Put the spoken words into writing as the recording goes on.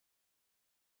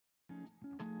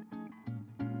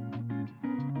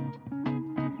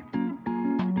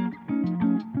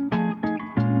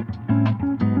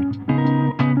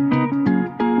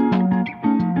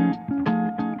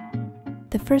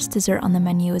first dessert on the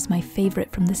menu is my favorite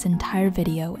from this entire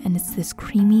video, and it's this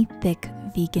creamy, thick,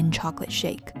 vegan chocolate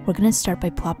shake. We're gonna start by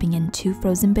plopping in 2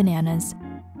 frozen bananas,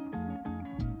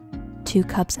 2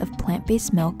 cups of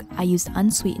plant-based milk. I used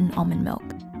unsweetened almond milk.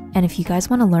 And if you guys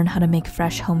want to learn how to make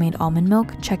fresh homemade almond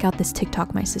milk, check out this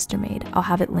TikTok my sister made. I'll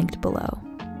have it linked below.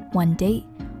 1 date,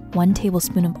 1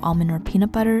 tablespoon of almond or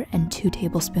peanut butter, and 2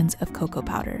 tablespoons of cocoa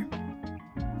powder.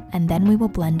 And then we will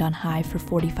blend on high for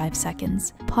 45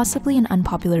 seconds. Possibly an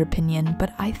unpopular opinion,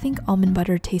 but I think almond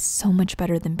butter tastes so much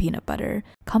better than peanut butter.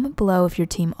 Comment below if you're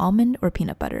team almond or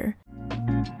peanut butter.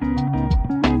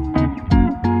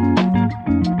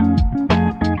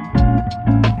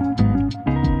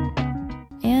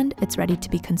 And it's ready to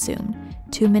be consumed.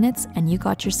 2 minutes and you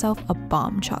got yourself a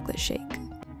bomb chocolate shake.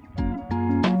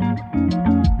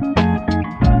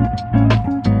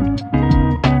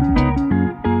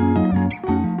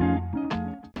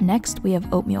 Next, we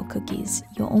have oatmeal cookies.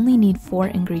 You'll only need 4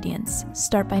 ingredients.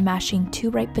 Start by mashing 2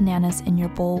 ripe bananas in your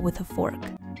bowl with a fork.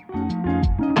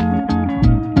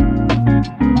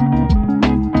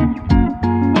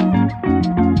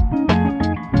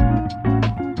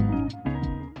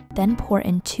 Then pour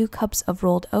in 2 cups of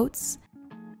rolled oats,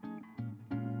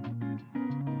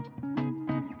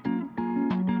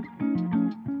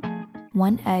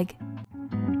 1 egg,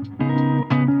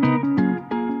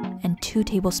 and 2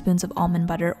 tablespoons of almond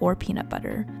butter or peanut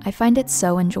butter. I find it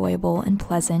so enjoyable and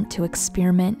pleasant to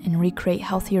experiment and recreate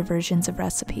healthier versions of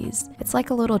recipes. It's like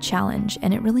a little challenge,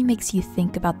 and it really makes you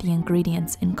think about the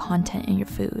ingredients and content in your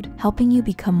food, helping you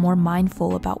become more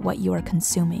mindful about what you are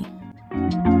consuming.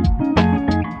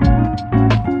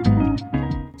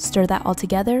 Stir that all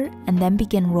together and then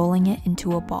begin rolling it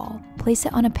into a ball. Place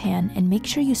it on a pan and make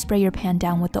sure you spray your pan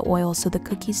down with the oil so the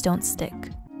cookies don't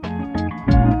stick.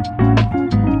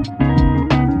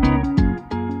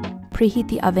 Preheat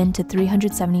the oven to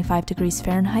 375 degrees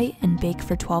Fahrenheit and bake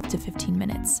for 12 to 15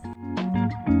 minutes.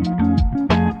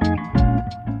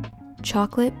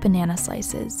 Chocolate banana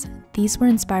slices. These were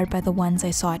inspired by the ones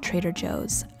I saw at Trader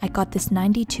Joe's. I got this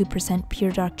 92%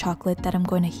 pure dark chocolate that I'm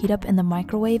going to heat up in the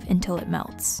microwave until it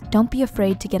melts. Don't be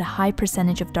afraid to get a high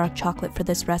percentage of dark chocolate for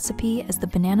this recipe, as the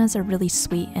bananas are really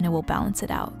sweet and it will balance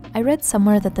it out. I read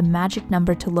somewhere that the magic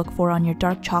number to look for on your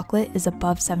dark chocolate is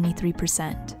above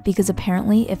 73%, because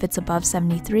apparently if it's above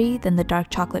 73, then the dark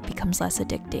chocolate becomes less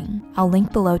addicting. I'll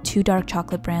link below 2 dark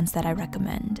chocolate brands that I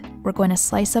recommend. We're going to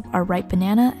slice up our ripe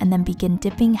banana and then begin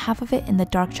dipping half of it in the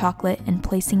dark chocolate and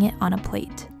placing it on a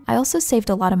plate. I also saved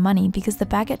a lot of money because the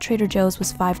bag at Trader Joe's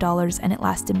was $5 and it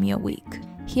lasted me a week.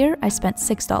 Here, I spent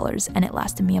 $6 and it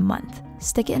lasted me a month.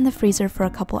 Stick it in the freezer for a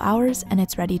couple hours and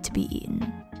it's ready to be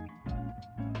eaten.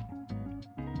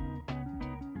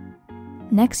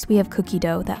 Next, we have cookie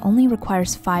dough that only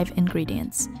requires 5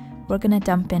 ingredients. We're gonna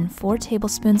dump in 4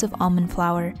 tablespoons of almond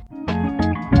flour,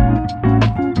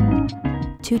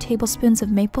 2 tablespoons of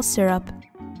maple syrup,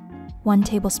 1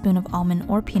 tablespoon of almond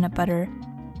or peanut butter,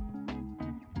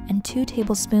 and 2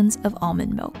 tablespoons of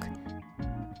almond milk.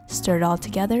 Stir it all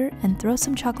together and throw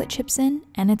some chocolate chips in,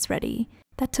 and it's ready.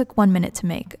 That took 1 minute to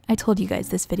make. I told you guys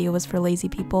this video was for lazy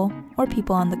people, or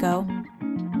people on the go.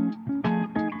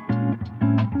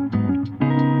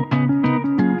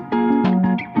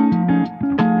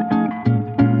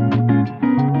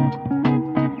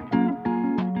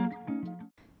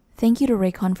 Thank you to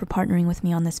Raycon for partnering with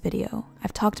me on this video.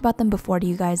 I've talked about them before to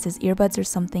you guys, as earbuds are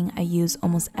something I use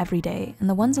almost every day, and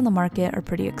the ones on the market are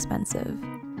pretty expensive.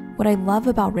 What I love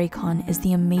about Raycon is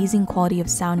the amazing quality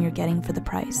of sound you're getting for the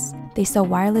price. They sell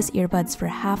wireless earbuds for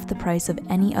half the price of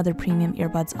any other premium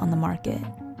earbuds on the market.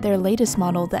 Their latest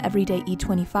model, the Everyday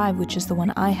E25, which is the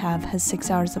one I have, has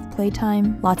 6 hours of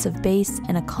playtime, lots of bass,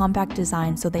 and a compact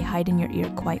design so they hide in your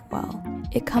ear quite well.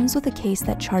 It comes with a case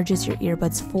that charges your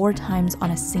earbuds 4 times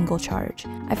on a single charge.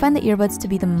 I find the earbuds to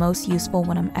be the most useful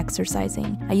when I'm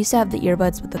exercising. I used to have the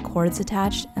earbuds with the cords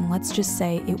attached, and let's just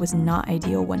say it was not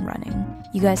ideal when running.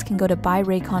 You guys can go to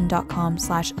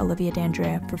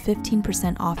buyraycon.com/OliviaDandrea for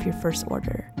 15% off your first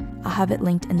order. I'll have it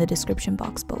linked in the description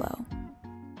box below.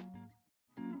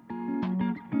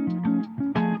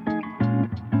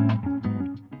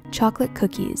 Chocolate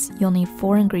cookies. You'll need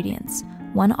 4 ingredients.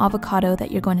 1 avocado that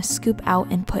you're going to scoop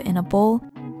out and put in a bowl.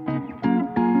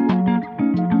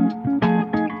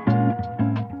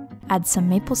 Add some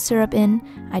maple syrup in.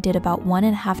 I did about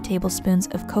 1.5 tablespoons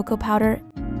of cocoa powder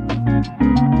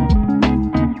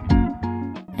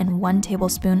and 1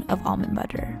 tablespoon of almond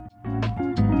butter.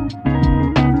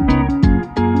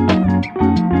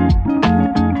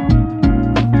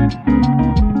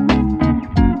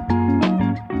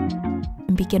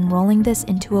 begin rolling this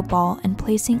into a ball and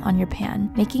placing on your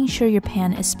pan, making sure your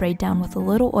pan is sprayed down with a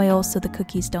little oil so the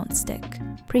cookies don't stick.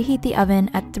 Preheat the oven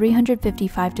at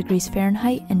 355 degrees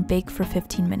Fahrenheit and bake for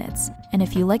 15 minutes. And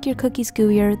if you like your cookies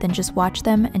gooier, then just watch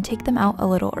them and take them out a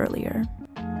little earlier.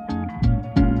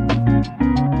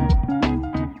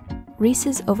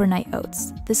 Reese's Overnight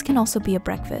Oats. This can also be a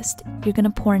breakfast. You're gonna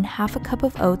pour in half a cup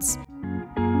of oats,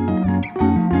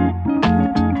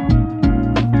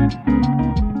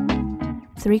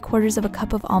 three-quarters of a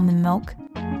cup of almond milk,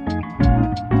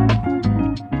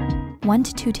 1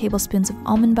 to 2 tablespoons of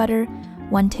almond butter,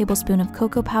 1 tablespoon of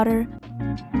cocoa powder,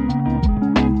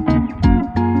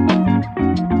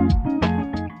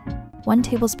 1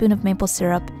 tablespoon of maple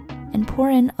syrup, and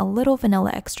pour in a little vanilla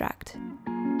extract.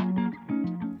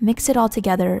 Mix it all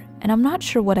together, and I'm not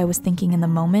sure what I was thinking in the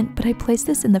moment, but I placed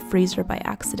this in the freezer by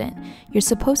accident. You're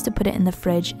supposed to put it in the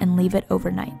fridge and leave it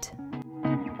overnight.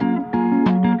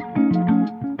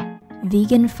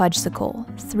 Vegan Fudgesicle.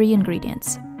 3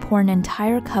 ingredients. Pour an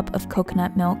entire cup of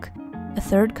coconut milk, a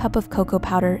third cup of cocoa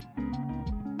powder,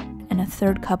 and a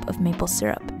third cup of maple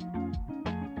syrup.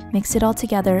 Mix it all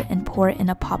together and pour it in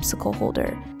a popsicle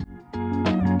holder.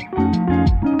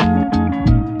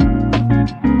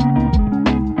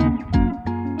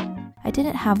 I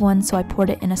didn't have one, so I poured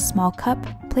it in a small cup,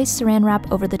 placed saran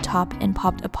wrap over the top, and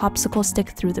popped a popsicle stick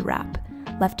through the wrap.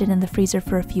 Left it in the freezer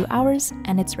for a few hours,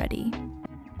 and it's ready.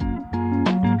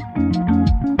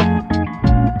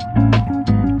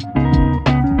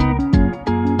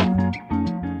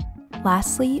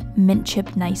 Lastly, mint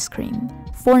chip nice cream.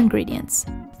 4 ingredients.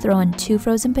 Throw in 2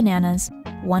 frozen bananas,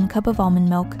 1 cup of almond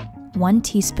milk, 1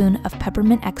 teaspoon of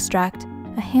peppermint extract,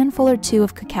 a handful or 2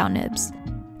 of cacao nibs.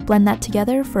 Blend that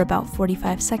together for about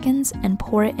 45 seconds and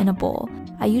pour it in a bowl.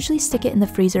 I usually stick it in the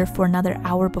freezer for another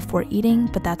hour before eating,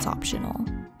 but that's optional.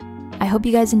 I hope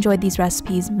you guys enjoyed these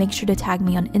recipes. Make sure to tag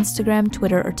me on Instagram,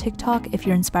 Twitter, or TikTok if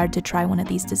you're inspired to try one of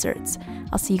these desserts.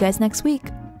 I'll see you guys next week.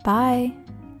 Bye!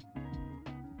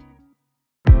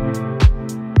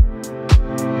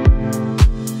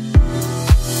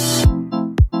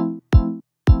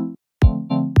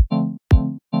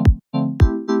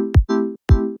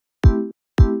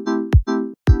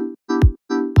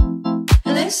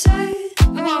 They say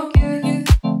I want you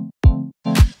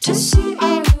to see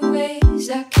all the ways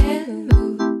I can.